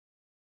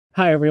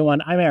Hi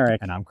everyone, I'm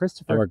Eric. And I'm And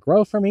Christopher. we're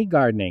Grow For Me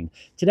Gardening.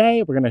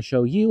 Today we're going to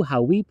show you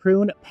how we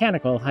prune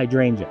panicle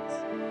hydrangeas.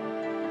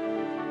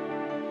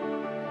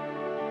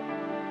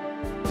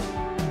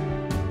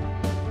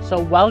 So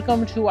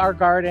welcome to our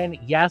garden.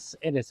 Yes,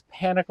 it is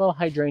panicle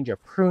hydrangea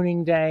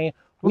pruning day.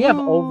 We have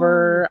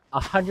over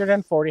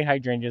 140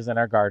 hydrangeas in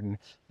our garden.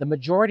 The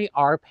majority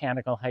are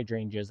panicle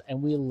hydrangeas, and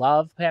we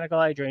love panicle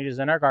hydrangeas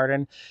in our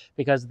garden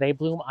because they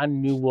bloom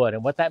on new wood.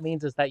 And what that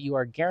means is that you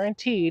are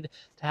guaranteed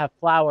to have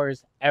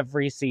flowers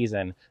every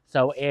season.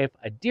 So if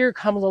a deer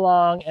comes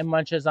along and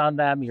munches on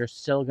them, you're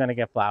still going to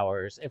get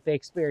flowers. If they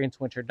experience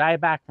winter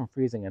dieback from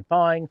freezing and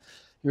thawing,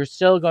 you're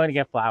still going to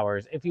get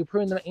flowers. If you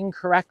prune them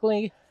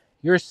incorrectly,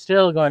 you're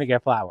still going to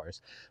get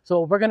flowers. So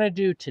what we're going to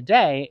do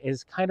today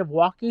is kind of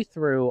walk you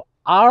through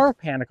our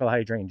panicle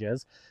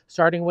hydrangeas,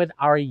 starting with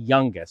our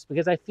youngest,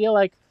 because I feel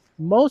like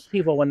most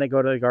people, when they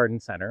go to the garden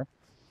center,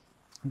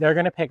 they're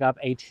going to pick up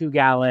a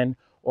 2-gallon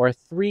or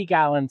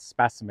 3-gallon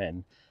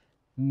specimen.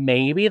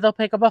 Maybe they'll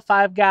pick up a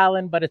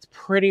 5-gallon, but it's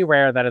pretty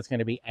rare that it's going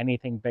to be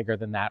anything bigger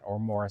than that or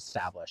more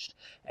established.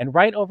 And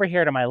right over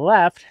here to my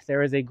left,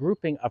 there is a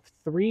grouping of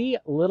 3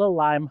 little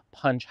lime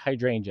punch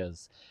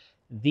hydrangeas.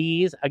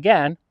 These,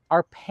 again,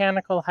 are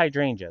panicle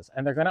hydrangeas,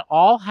 and they're going to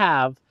all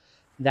have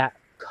that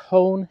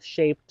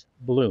cone-shaped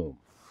bloom.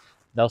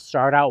 They'll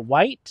start out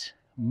white.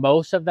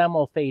 Most of them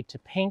will fade to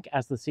pink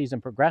as the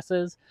season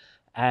progresses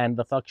and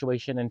the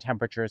fluctuation in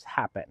temperatures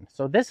happen.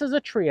 So this is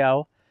a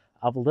trio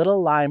of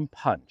little lime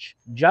punch.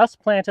 Just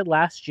planted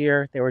last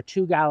year. They were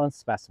 2-gallon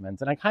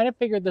specimens, and I kind of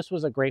figured this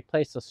was a great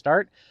place to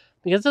start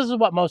because this is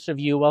what most of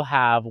you will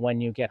have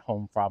when you get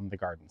home from the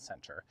garden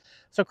center.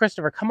 So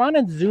Christopher, come on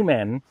and zoom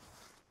in.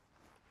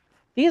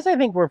 These, I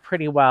think, were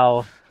pretty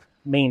well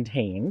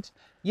maintained.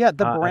 Yeah,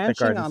 the At the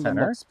branching garden on them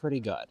center. looks pretty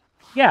good.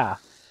 Yeah.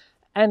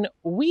 And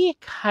we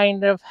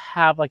kind of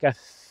have like a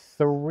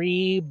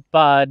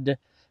 3-bud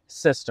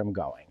system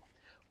going.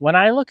 When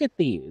I look at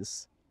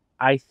these,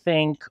 I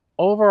think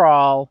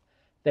overall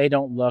they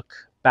don't look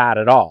bad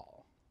at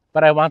all.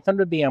 But I want them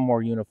to be a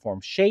more uniform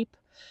shape,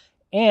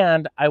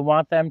 and I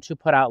want them to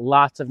put out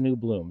lots of new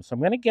blooms. So I'm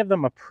going to give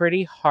them a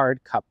pretty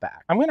hard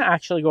cutback. I'm going to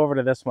actually go over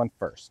to this one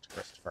first,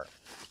 Christopher.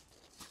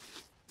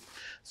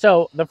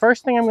 So the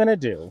first thing I'm going to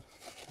do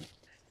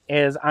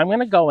is I'm going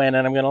to go in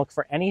and I'm going to look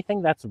for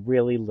anything that's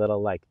really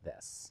little like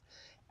this.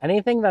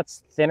 Anything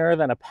that's thinner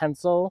than a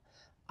pencil,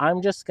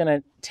 I'm just going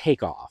to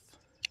take off.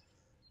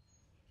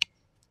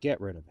 Get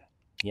rid of it.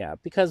 Yeah,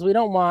 because we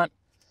don't want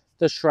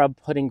the shrub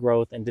putting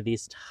growth into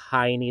these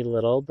tiny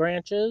little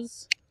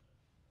branches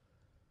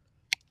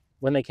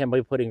when they can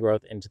be putting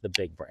growth into the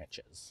big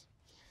branches.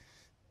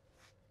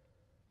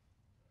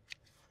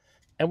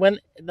 And when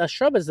the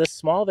shrub is this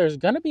small, there's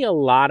going to be a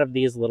lot of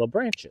these little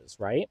branches,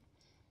 right?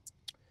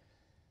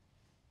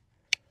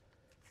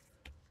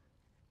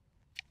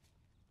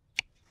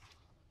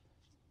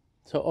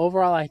 So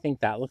overall, I think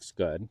that looks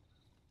good.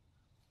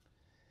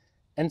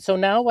 And so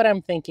now what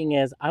I'm thinking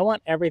is I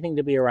want everything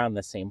to be around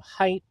the same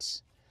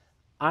height.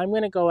 I'm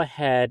going to go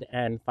ahead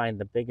and find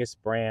the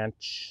biggest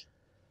branch,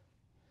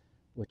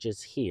 which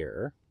is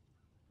here.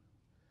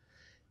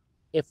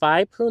 If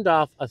I pruned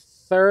off a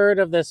third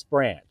of this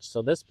branch,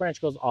 so this branch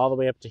goes all the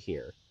way up to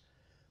here,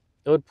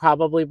 it would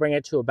probably bring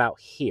it to about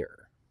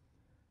here.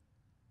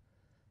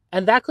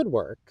 And that could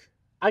work.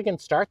 I can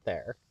start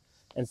there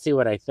and see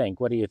what I think.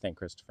 What do you think,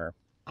 Christopher?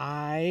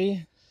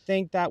 I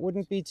think that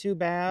wouldn't be too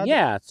bad.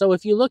 Yeah, so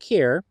if you look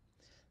here,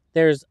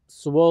 there's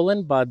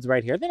swollen buds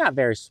right here. They're not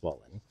very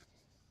swollen,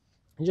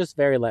 just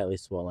very lightly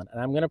swollen. And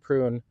I'm going to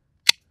prune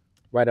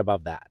right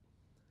above that.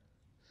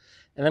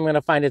 And I'm going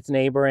to find its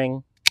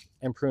neighboring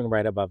and prune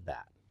right above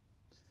that.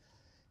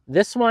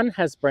 This one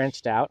has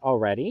branched out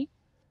already.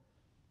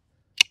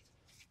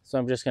 So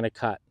I'm just going to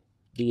cut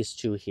these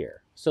 2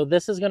 here. So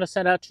this is going to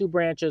send out 2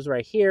 branches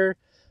right here.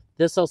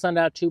 This will send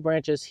out 2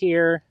 branches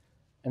here,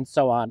 and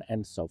so on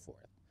and so forth.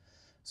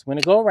 So I'm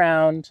going to go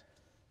around,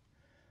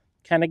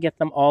 kind of get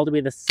them all to be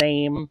the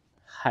same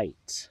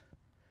height.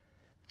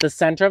 The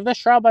center of the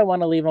shrub, I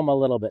want to leave them a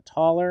little bit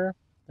taller.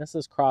 This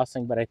is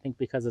crossing, but I think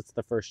because it's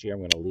the first year, I'm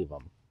going to leave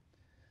them.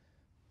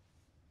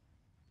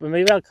 But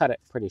maybe I'll cut it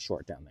pretty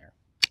short down there.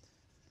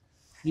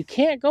 You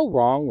can't go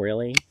wrong,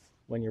 really,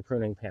 when you're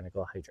pruning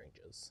panicle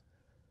hydrangeas.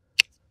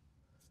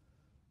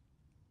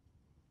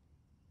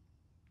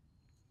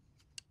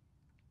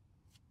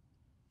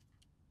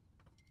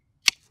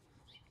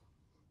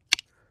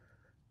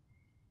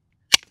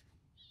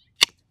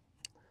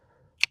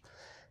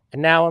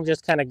 And now I'm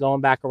just kind of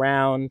going back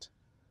around.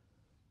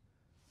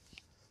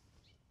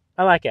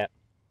 I like it.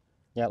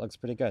 Yeah, it looks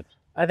pretty good.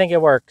 I think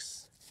it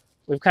works.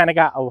 We've kind of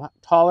got a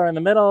taller in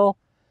the middle.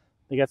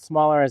 They get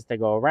smaller as they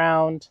go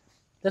around.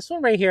 This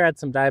one right here had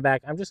some dieback.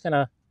 I'm just going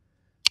to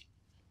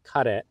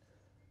cut it.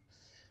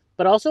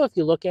 But also, if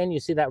you look in, you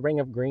see that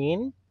ring of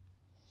green.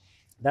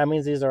 That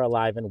means these are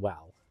alive and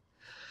well.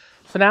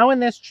 So now in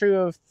this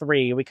trio of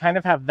 3, we kind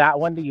of have that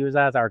one to use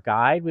as our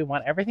guide. We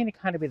want everything to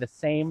kind of be the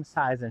same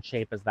size and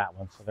shape as that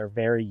one, so they're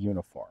very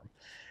uniform.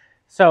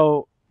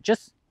 So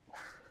just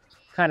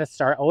kind of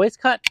start, always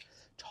cut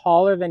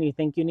taller than you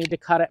think you need to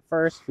cut at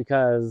first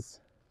because...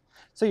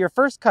 So your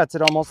first cuts,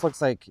 it almost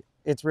looks like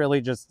it's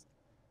really just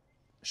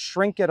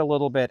shrink it a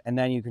little bit and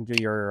then you can do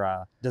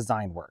your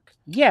design work.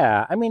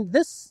 Yeah, I mean,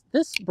 this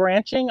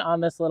branching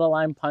on this little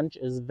lime punch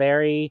is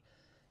very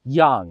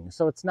young.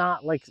 So it's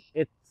not like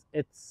it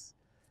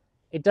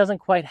doesn't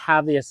quite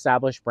have the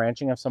established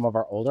branching of some of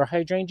our older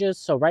hydrangeas.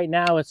 So right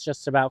now it's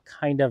just about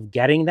kind of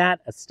getting that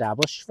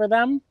established for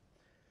them.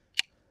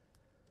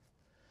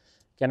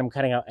 Again, I'm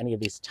cutting out any of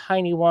these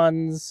tiny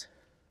ones.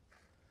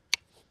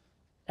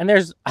 And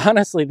there's,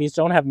 honestly, these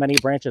don't have many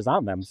branches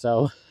on them.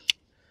 So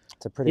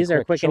it's a pretty these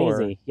are quick and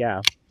easy. Yeah.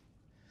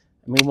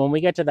 I mean, when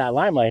we get to that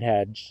limelight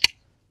hedge,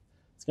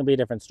 it's going to be a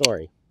different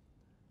story.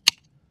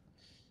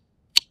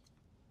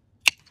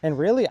 And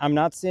really, I'm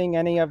not seeing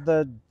any of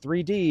the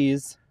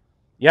 3Ds.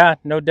 Yeah,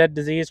 no dead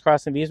disease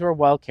crossing. These were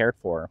well cared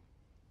for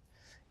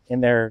in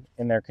their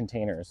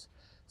containers.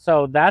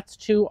 So that's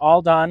 2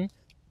 all done.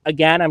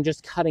 Again, I'm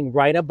just cutting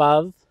right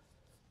above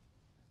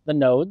the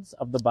nodes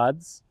of the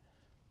buds.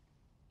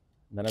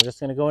 And then I'm just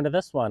going to go into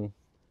this one.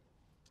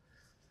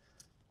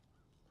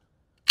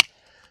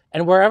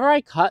 And wherever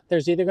I cut,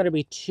 there's either going to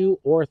be 2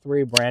 or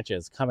 3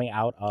 branches coming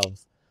out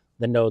of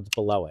the nodes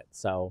below it.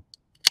 So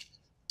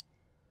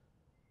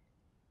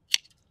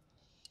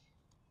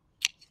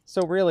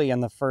really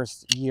in the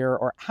first year,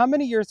 or how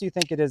many years do you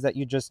think it is that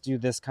you just do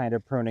this kind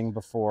of pruning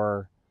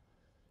before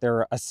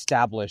they're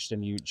established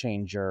and you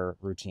change your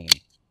routine?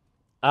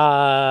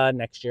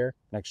 Next year.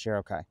 Next year,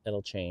 okay.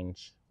 It'll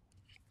change.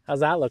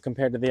 How's that look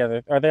compared to the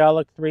other? Are they all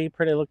look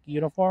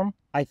uniform?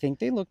 I think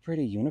they look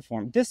pretty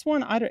uniform. This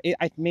one,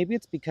 maybe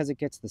it's because it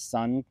gets the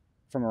sun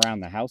from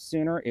around the house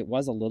sooner. It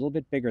was a little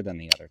bit bigger than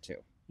the other 2.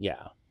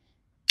 Yeah.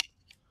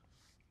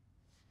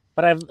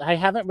 But I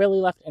haven't really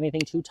left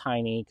anything too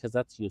tiny because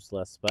that's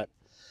useless. But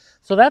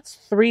so that's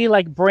 3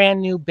 like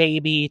brand new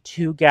baby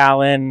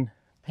 2-gallon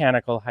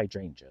panicle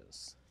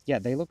hydrangeas. Yeah,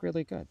 they look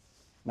really good.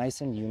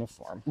 Nice and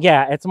uniform.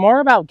 Yeah, it's more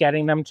about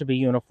getting them to be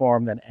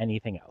uniform than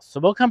anything else.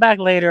 So we'll come back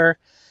later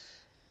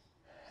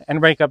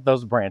and rake up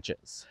those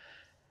branches.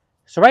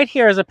 So right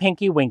here is a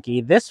Pinky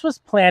Winky. This was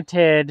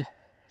planted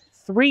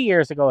 3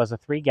 years ago as a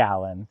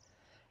 3-gallon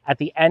at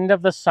the end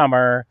of the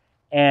summer,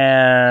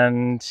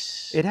 and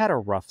it had a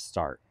rough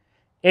start.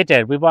 It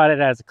did. We bought it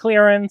as a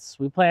clearance.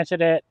 We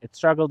planted it. It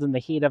struggled in the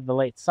heat of the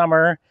late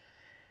summer,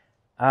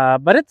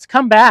 but it's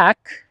come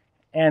back.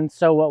 And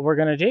so what we're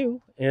going to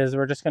do is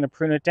we're just going to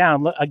prune it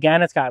down. Look,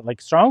 again, it's got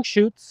like strong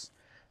shoots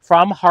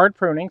from hard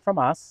pruning from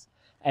us.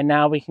 And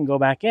now we can go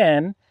back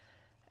in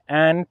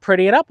and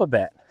pretty it up a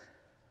bit.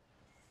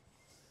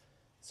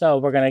 So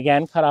we're going to,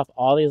 again, cut off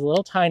all these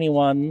little tiny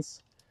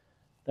ones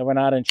that we're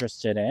not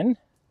interested in.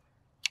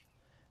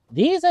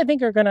 These, I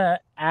think, are going to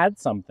add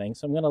something.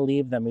 So I'm going to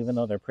leave them even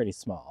though they're pretty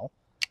small.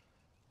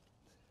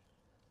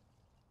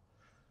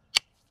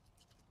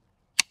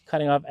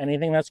 Cutting off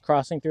anything that's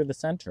crossing through the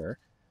center.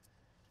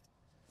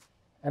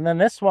 And then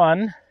this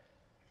one,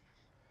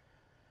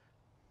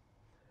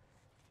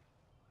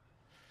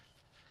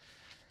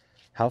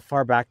 how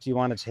far back do you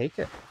want to take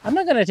it? I'm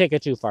not going to take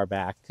it too far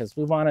back because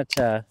we want it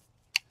to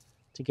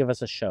give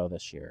us a show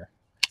this year.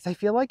 I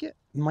feel like it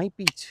might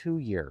be 2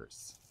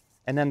 years.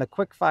 And then the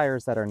quick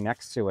fires that are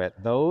next to it,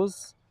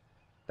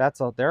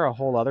 they're a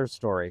whole other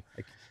story.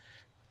 Like,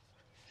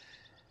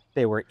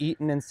 they were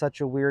eaten in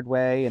such a weird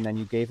way, and then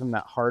you gave them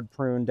that hard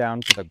prune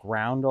down to the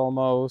ground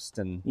almost.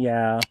 And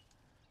yeah.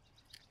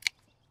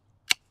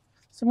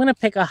 So I'm going to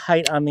pick a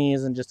height on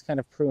these and just kind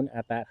of prune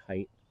at that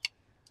height.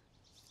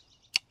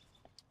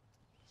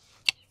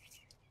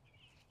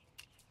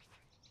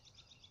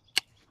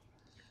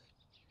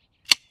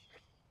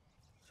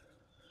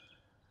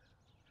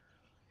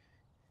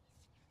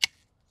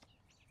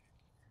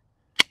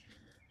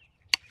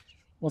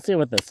 We'll see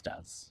what this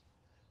does.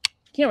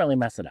 Can't really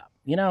mess it up,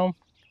 you know?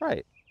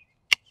 Right.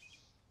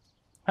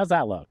 How's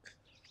that look?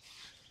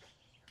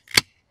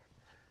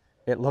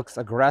 It looks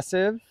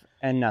aggressive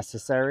and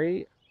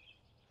necessary.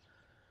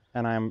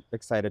 And I'm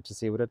excited to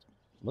see what it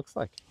looks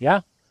like.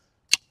 Yeah.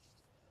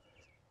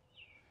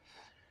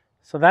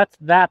 So that's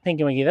that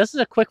Pinky Winky. This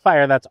is a quick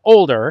fire that's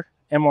older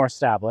and more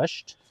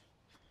established.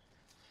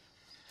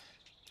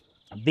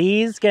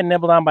 These get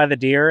nibbled on by the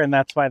deer, and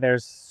that's why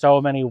there's so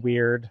many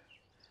weird...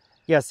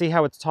 Yeah, see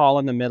how it's tall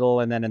in the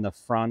middle, and then in the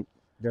front,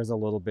 there's a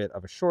little bit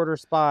of a shorter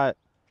spot.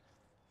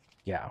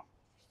 Yeah.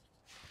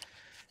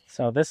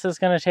 So this is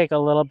going to take a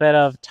little bit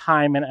of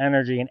time and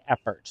energy and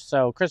effort.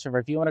 So, Christopher,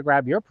 if you want to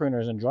grab your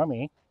pruners and join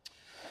me.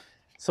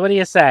 So what do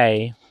you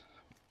say?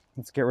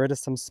 Let's get rid of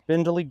some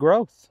spindly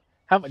growth.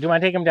 Do you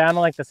want to take them down to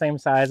like the same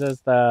size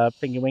as the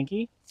Pinky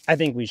Winky? I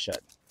think we should.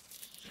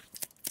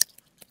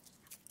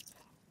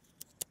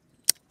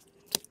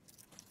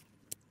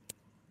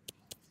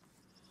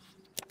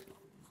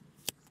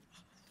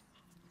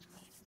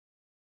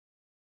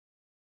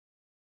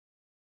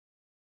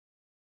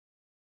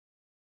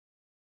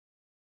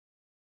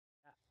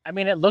 I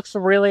mean, it looks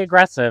really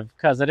aggressive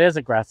because it is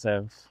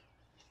aggressive.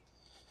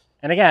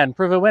 And again,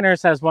 Prove It Winner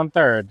says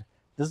 1/3.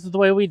 This is the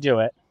way we do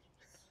it.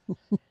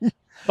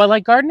 But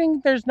like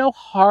gardening, there's no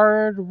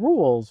hard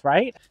rules,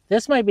 right?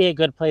 This might be a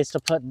good place to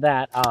put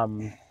that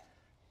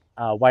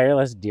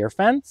wireless deer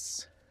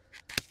fence.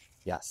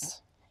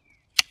 Yes,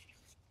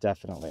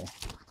 definitely.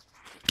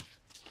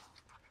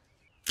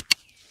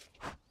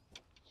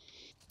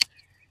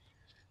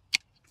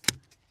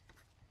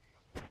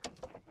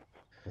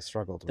 I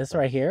struggled with This that.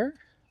 right here?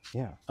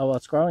 Yeah. Oh, well,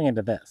 it's growing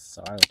into this,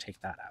 so I would take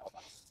that out.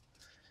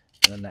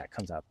 And then that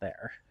comes out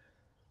there.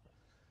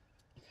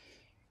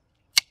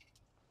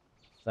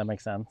 Does that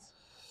make sense?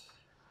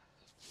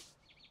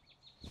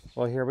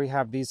 Well, here we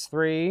have these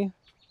 3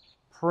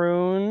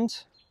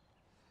 pruned.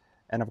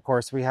 And of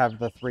course, we have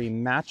the 3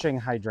 matching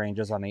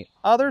hydrangeas on the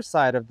other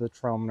side of the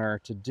Prunner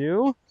to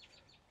do.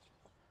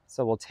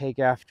 So we'll take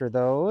after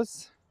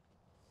those.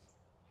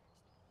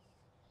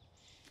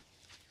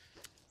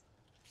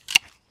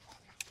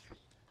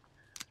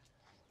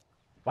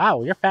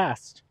 Wow, you're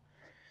fast.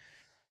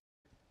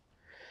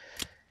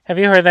 Have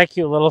you heard that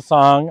cute little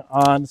song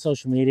on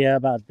social media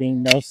about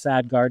being no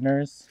sad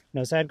gardeners?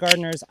 No sad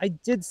gardeners. I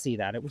did see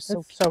that. It was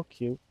so It's so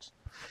cute.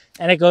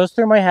 And it goes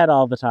through my head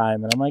all the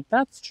time. And I'm like,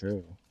 that's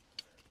true.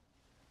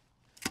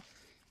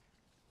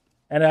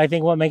 And I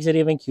think what makes it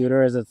even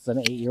cuter is it's an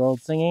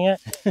 8-year-old singing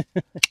it.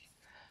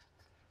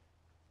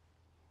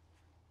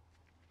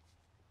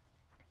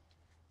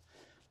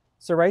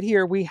 So right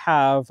here we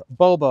have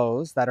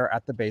bobos that are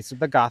at the base of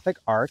the Gothic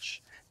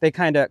arch. They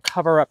kind of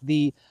cover up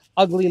the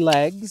ugly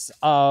legs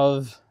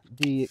of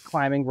the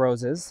climbing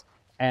roses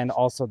and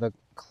also the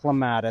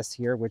clematis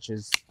here, which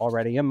is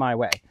already in my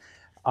way.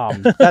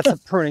 That's a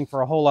pruning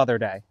for a whole other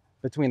day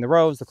between the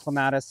rose, the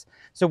clematis.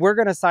 So we're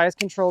going to size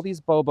control these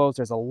bobos.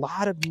 There's a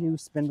lot of new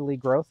spindly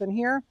growth in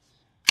here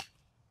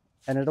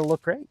and it'll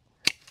look great.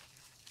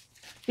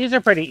 These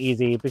are pretty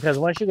easy because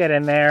once you get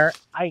in there,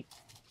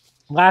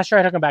 last year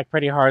I took them back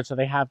pretty hard, so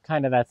they have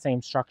kind of that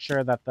same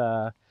structure that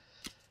the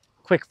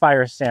quick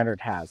fire standard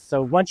has.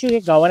 So once you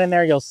get going in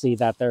there, you'll see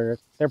that they're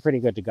pretty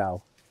good to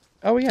go.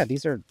 Oh yeah,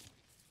 these are...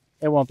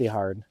 It won't be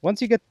hard.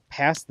 Once you get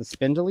past the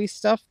spindly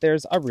stuff,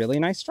 there's a really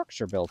nice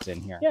structure built in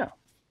here. Yeah.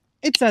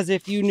 It's as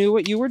if you knew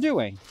what you were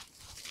doing.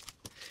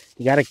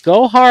 You got to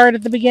go hard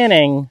at the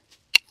beginning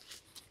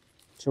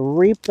to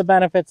reap the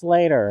benefits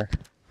later.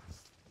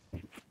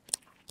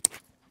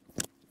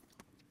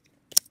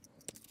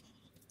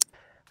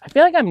 I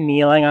feel like I'm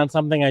kneeling on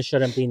something I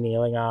shouldn't be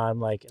kneeling on.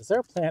 Like, is there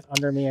a plant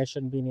under me I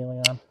shouldn't be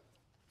kneeling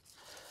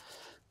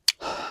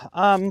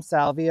on?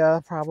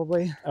 Salvia,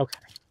 probably. Okay.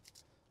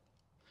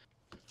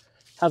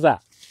 How's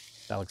that?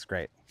 That looks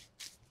great.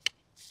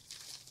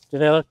 Do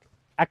they look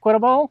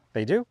equitable?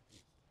 They do.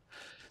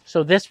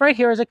 So this right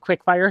here is a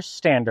quickfire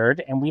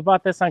standard, and we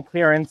bought this on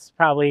clearance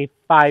probably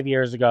 5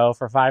 years ago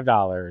for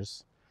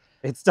 $5.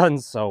 It's done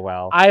so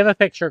well. I have a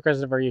picture,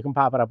 Christopher. You can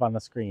pop it up on the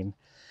screen.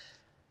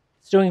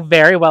 It's doing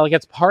very well. It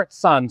gets part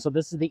sun. So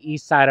this is the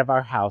east side of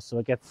our house. So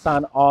it gets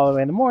sun all the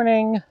way in the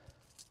morning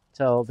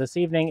till this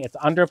evening. It's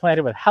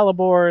underplanted with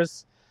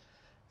hellebores,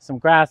 some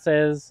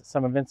grasses,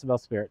 some Invincible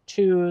Spirit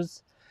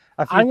 2s.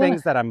 A few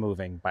things that I'm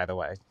moving, by the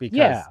way,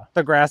 because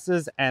the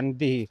grasses and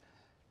the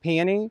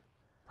peony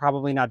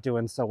probably not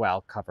doing so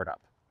well covered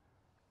up.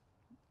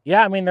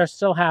 Yeah, I mean, they're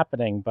still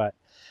happening, but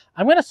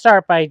I'm going to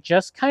start by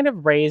just kind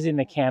of raising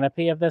the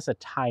canopy of this a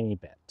tiny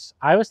bit.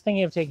 I was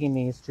thinking of taking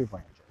these 2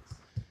 branches.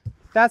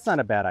 That's not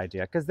a bad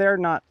idea because they're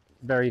not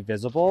very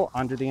visible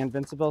under the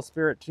Invincible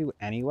Spirit 2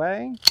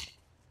 anyway.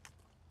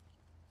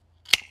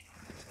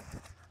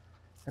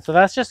 So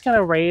that's just going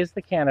to raise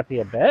the canopy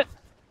a bit.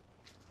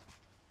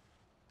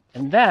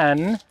 And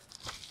then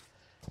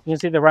you can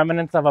see the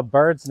remnants of a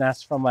bird's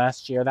nest from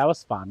last year. That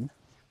was fun.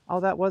 Oh,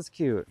 that was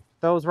cute.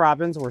 Those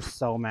robins were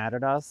so mad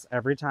at us.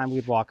 Every time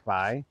we'd walk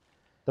by,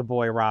 the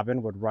boy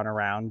robin would run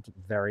around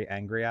very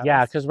angry at us.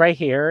 Yeah, because right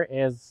here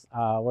is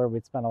where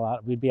we'd spend a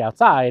lot. We'd be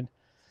outside.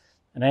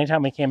 And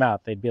anytime we came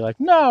out, they'd be like,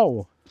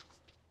 no,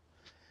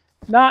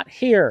 not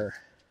here.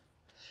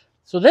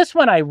 So this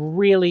one, I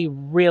really,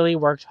 really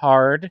worked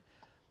hard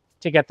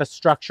to get the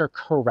structure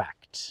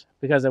correct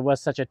because it was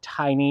such a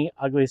tiny,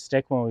 ugly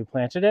stick when we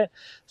planted it.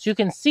 So you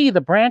can see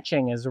the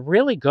branching is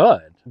really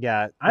good.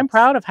 Yeah. I'm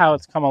proud of how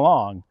it's come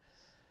along.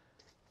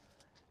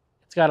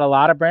 It's got a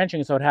lot of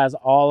branching, so it has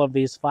all of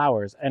these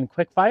flowers. And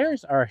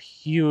quickfires are a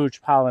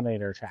huge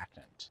pollinator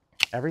attractant.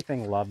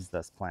 Everything loves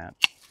this plant.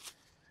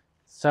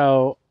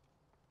 So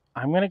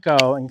I'm going to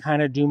go and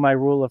kind of do my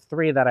rule of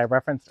 3 that I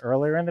referenced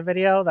earlier in the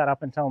video that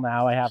up until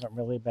now I haven't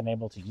really been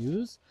able to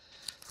use.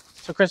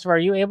 So Christopher, are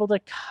you able to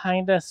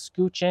kind of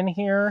scooch in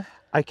here?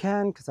 I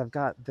can because I've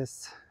got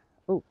this.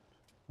 Oh,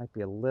 might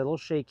be a little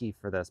shaky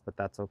for this, but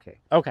that's okay.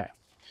 Okay.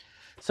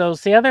 So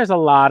see how there's a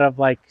lot of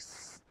like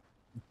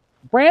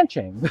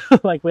branching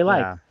like we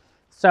like. Yeah.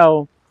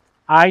 So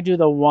I do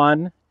the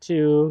 1,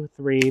 2,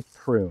 3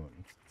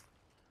 prune.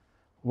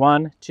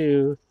 1,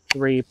 2,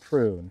 3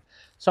 prune.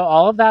 So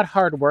all of that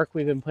hard work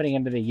we've been putting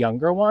into the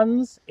younger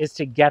ones is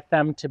to get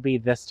them to be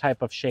this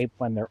type of shape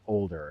when they're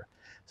older.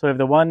 So we have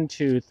the 1,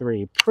 2,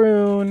 3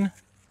 prune,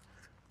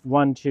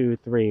 1, 2,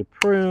 3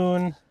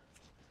 prune,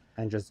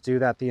 And just do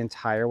that the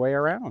entire way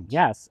around.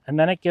 Yes, and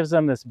then it gives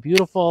them this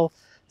beautiful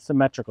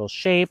symmetrical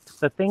shape.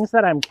 The things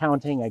that I'm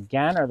counting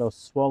again are those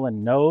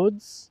swollen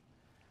nodes.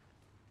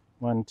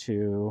 1,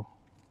 2,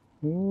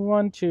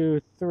 1,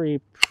 2,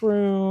 3,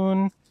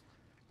 prune.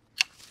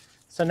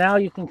 So now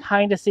you can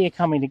kind of see it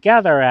coming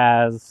together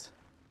as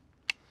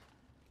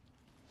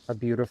a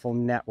beautiful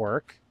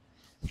network.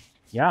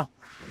 Yeah.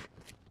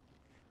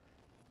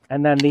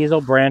 And then these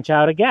will branch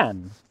out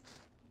again.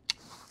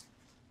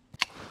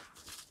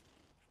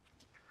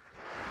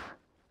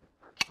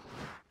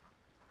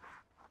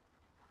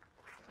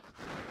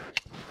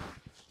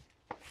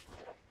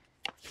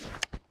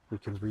 You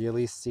can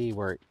really see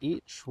where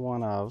each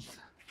one of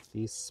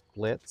these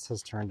splits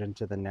has turned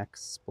into the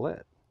next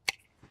split.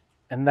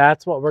 And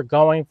that's what we're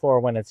going for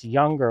when it's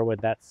younger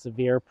with that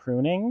severe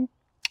pruning.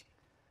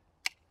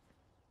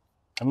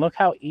 And look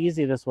how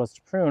easy this was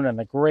to prune and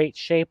the great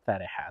shape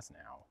that it has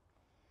now.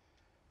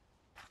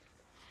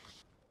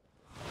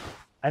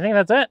 I think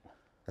that's it.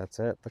 That's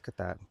it. Look at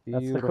that.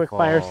 Beautiful. That's the quick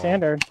fire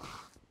standard.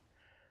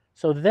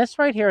 So this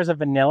right here is a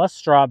vanilla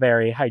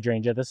strawberry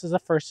hydrangea. This is a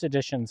first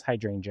edition's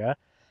hydrangea.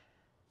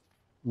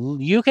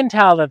 You can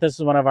tell that this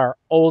is one of our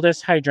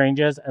oldest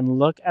hydrangeas, and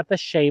look at the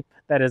shape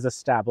that is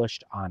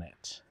established on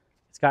it.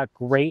 It's got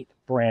great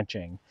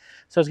branching.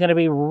 So it's going to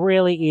be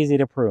really easy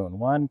to prune.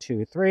 1,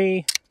 2,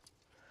 3.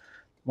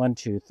 1,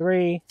 2,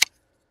 3.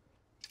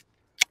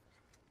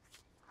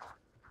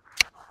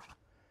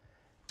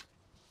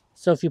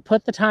 So if you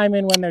put the time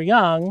in when they're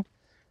young,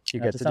 you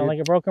get to sound like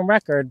a broken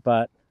record,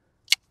 but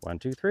 1,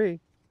 2,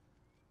 3.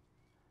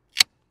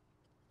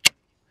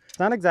 It's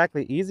not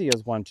exactly easy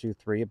as 1, 2,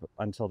 3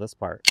 until this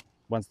part,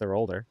 once they're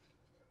older.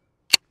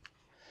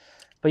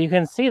 But you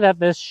can see that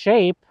this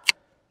shape,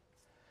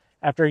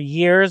 after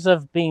years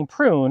of being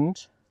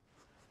pruned,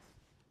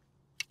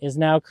 is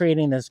now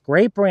creating this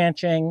great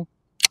branching,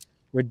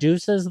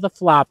 reduces the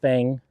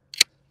flopping.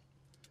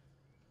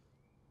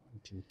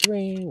 1, 2,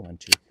 3, 1,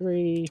 2,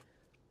 3.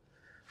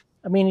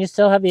 I mean, you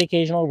still have the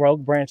occasional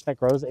rogue branch that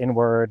grows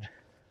inward.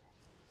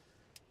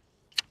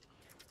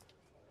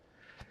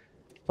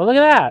 But look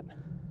at that.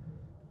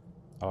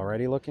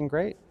 Already looking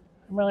great.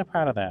 I'm really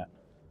proud of that.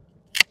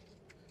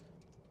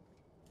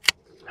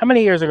 How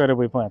many years ago did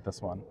we plant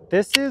this one?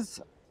 This is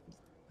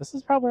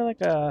probably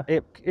like a...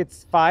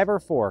 It's 5 or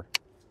 4.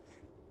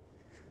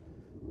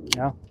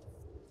 Yeah.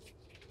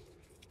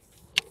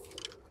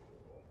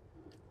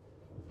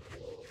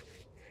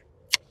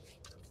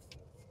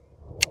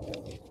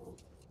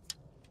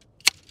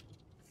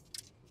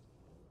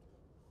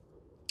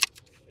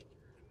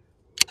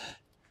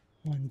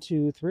 One,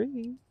 2,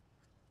 3.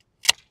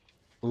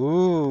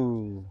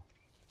 Ooh.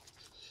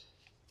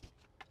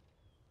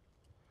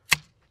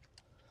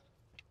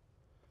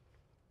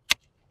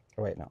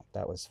 Oh, wait, no,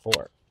 that was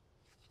 4.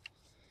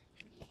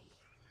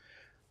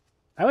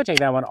 I would take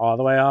that one all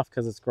the way off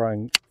because it's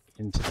growing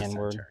into the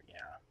inward. center. Yeah.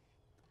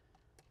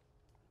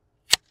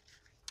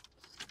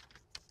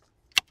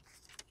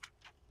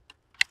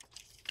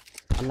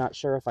 I'm not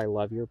sure if I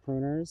love your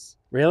pruners.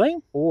 Really?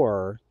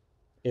 Or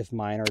if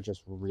mine are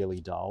just really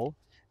dull,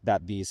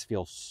 that these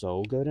feel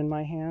so good in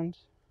my hand.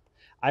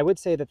 I would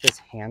say that this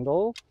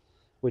handle,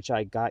 which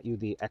I got you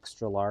the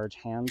extra large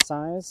hand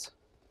size.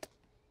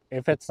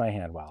 It fits my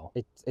hand well.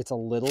 It's a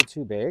little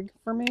too big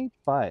for me,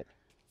 but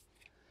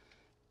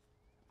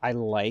I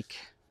like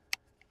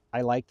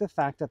the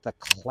fact that the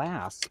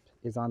clasp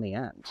is on the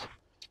end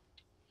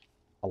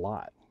a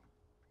lot.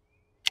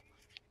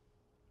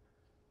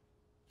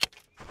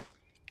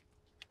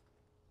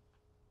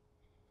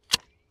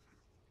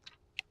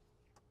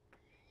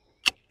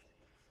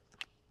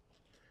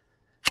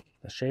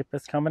 The shape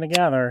is coming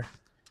together.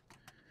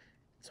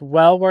 It's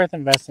well worth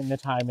investing the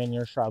time in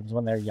your shrubs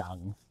when they're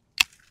young.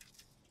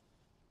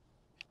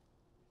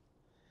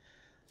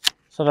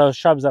 So those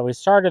shrubs that we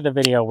started the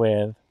video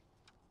with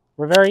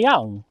were very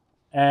young,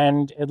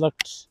 and it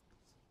looked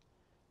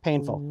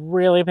painful,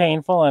 really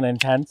painful and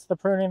intense, the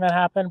pruning that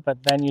happened, but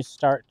then you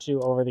start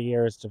to, over the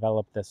years,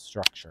 develop this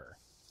structure.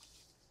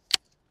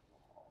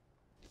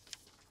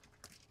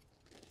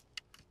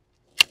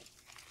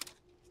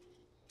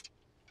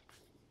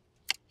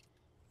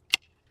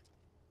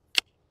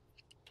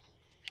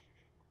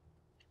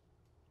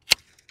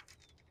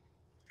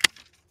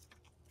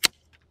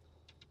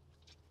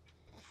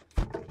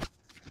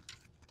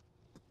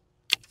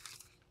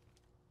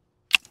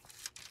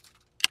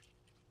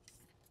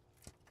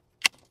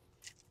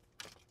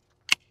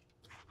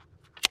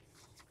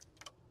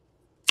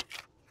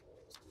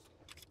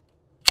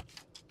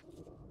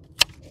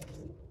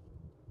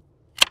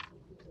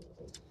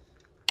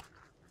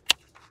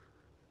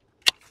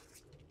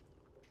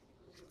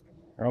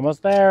 We're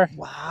almost there.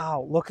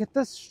 Wow, look at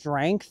the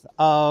strength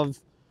of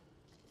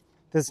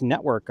this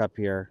network up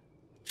here.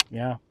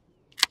 Yeah.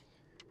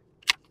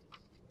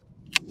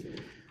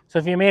 So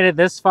if you made it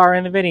this far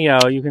in the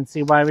video, you can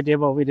see why we did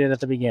what we did at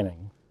the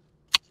beginning.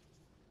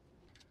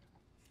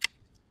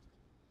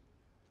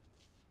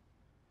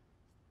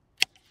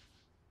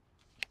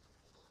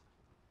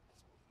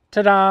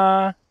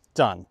 Ta-da!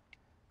 Done.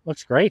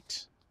 Looks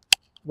great.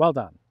 Well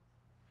done.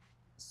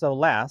 So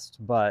last,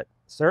 but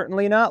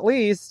certainly not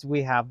least,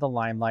 we have the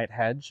Limelight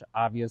hedge.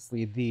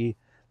 Obviously the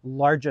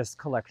largest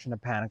collection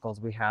of panicles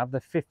we have. The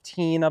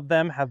 15 of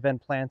them have been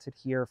planted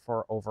here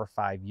for over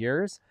 5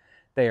 years.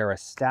 They are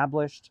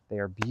established, they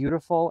are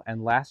beautiful,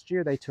 and last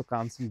year they took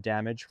on some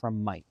damage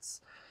from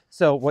mites.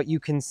 So what you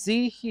can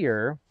see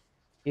here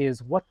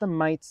is what the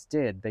mites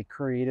did. They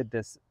created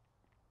this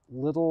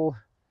little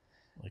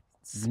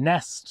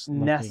Nest,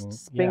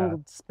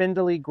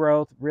 spindly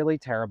growth, really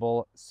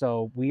terrible.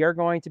 So we are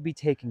going to be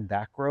taking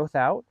that growth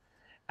out,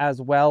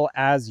 as well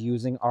as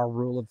using our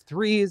rule of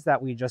threes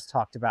that we just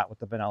talked about with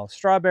the vanilla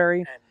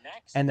strawberry.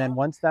 And then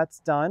once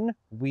that's done,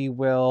 we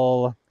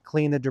will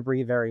clean the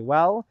debris very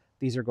well.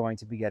 These are going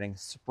to be getting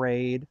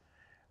sprayed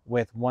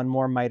with one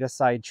more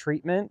miticide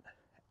treatment,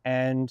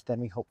 and then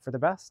we hope for the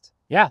best.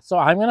 Yeah, so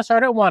I'm going to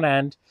start at one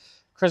end.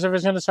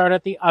 Christopher's going to start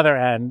at the other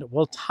end.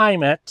 We'll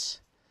time it.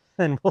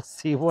 And we'll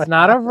see what It's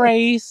not happens. a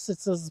race.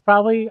 It's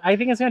probably, I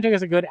think it's going to take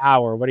us a good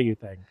hour. What do you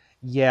think?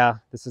 Yeah,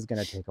 this is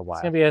going to take a while.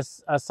 It's going to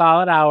be a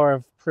solid hour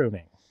of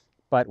pruning.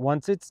 But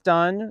once it's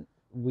done,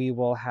 we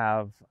will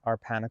have our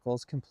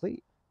panicles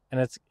complete.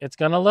 And it's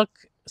going to look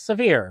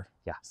severe.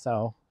 Yeah.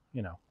 So,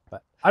 you know,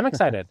 but I'm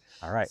excited.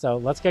 All right. So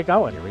let's get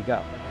going. Here we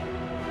go.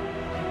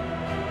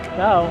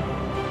 Go.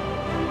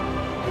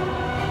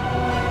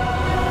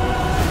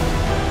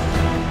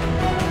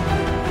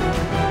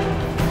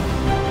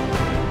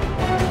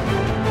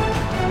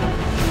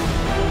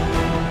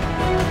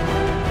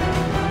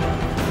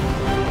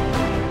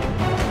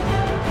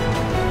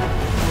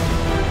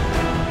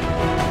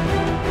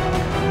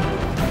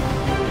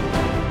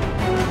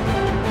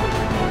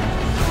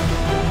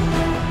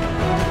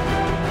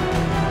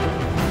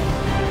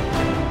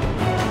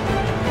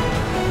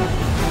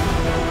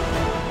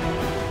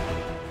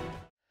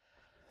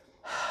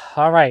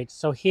 All right,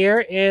 so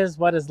here is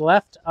what is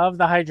left of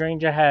the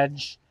hydrangea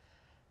hedge,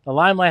 the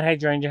Limelight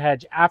hydrangea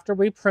hedge. After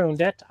we pruned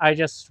it, I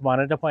just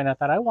wanted to point out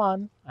that I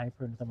won. I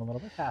pruned them a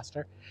little bit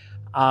faster.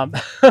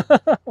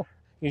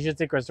 You should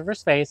see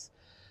Christopher's face.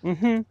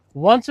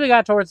 Once we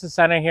got towards the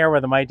center here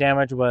where the mite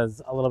damage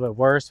was a little bit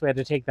worse, we had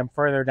to take them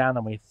further down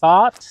than we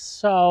thought.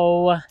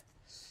 So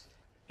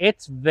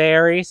it's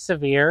very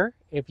severe.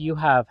 If you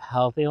have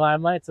healthy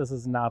limelights, this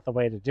is not the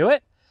way to do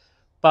it.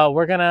 But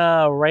we're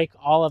gonna rake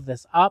all of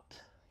this up,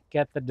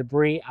 get the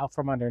debris out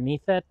from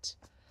underneath it.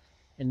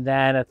 And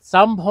then at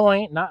some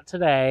point, not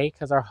today,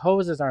 because our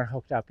hoses aren't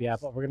hooked up yet,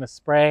 but we're going to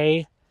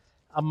spray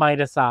a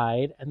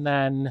miticide, and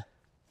then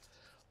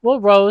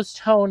we'll rose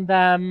tone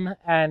them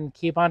and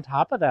keep on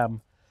top of them.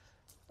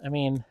 I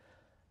mean,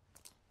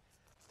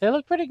 they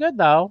look pretty good,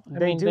 though.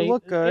 They do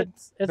look good.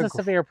 It's a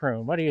severe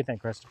prune. What do you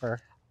think,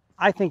 Christopher?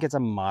 I think it's a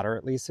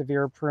moderately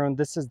severe prune.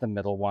 This is the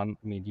middle one.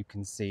 I mean, you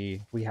can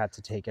see we had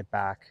to take it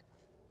back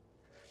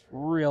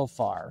real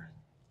far.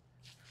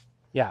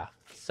 Yeah,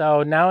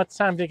 so now it's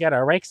time to get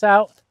our rakes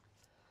out,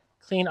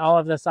 clean all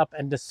of this up,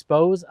 and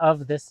dispose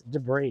of this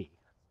debris.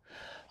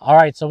 All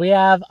right, so we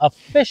have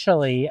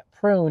officially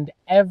pruned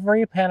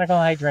every panicle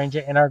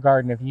hydrangea in our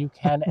garden, if you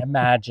can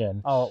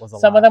imagine. Oh, it was a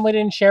lot. Some of them we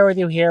didn't share with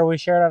you here. We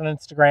shared on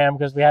Instagram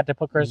because we had to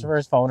put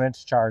Christopher's phone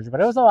into charge,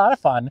 but it was a lot of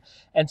fun.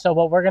 And so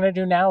what we're going to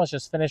do now is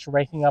just finish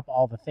raking up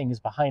all the things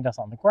behind us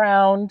on the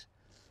ground.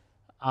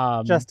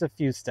 Just a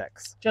few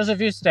sticks. Just a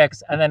few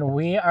sticks, and then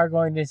we are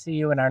going to see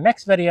you in our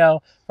next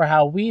video for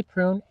how we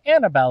prune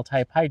Annabelle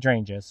type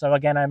hydrangeas. So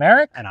again, I'm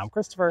Eric. And I'm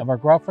Christopher. And we're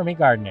Grow For Me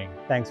Gardening.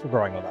 Thanks for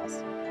growing with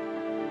us.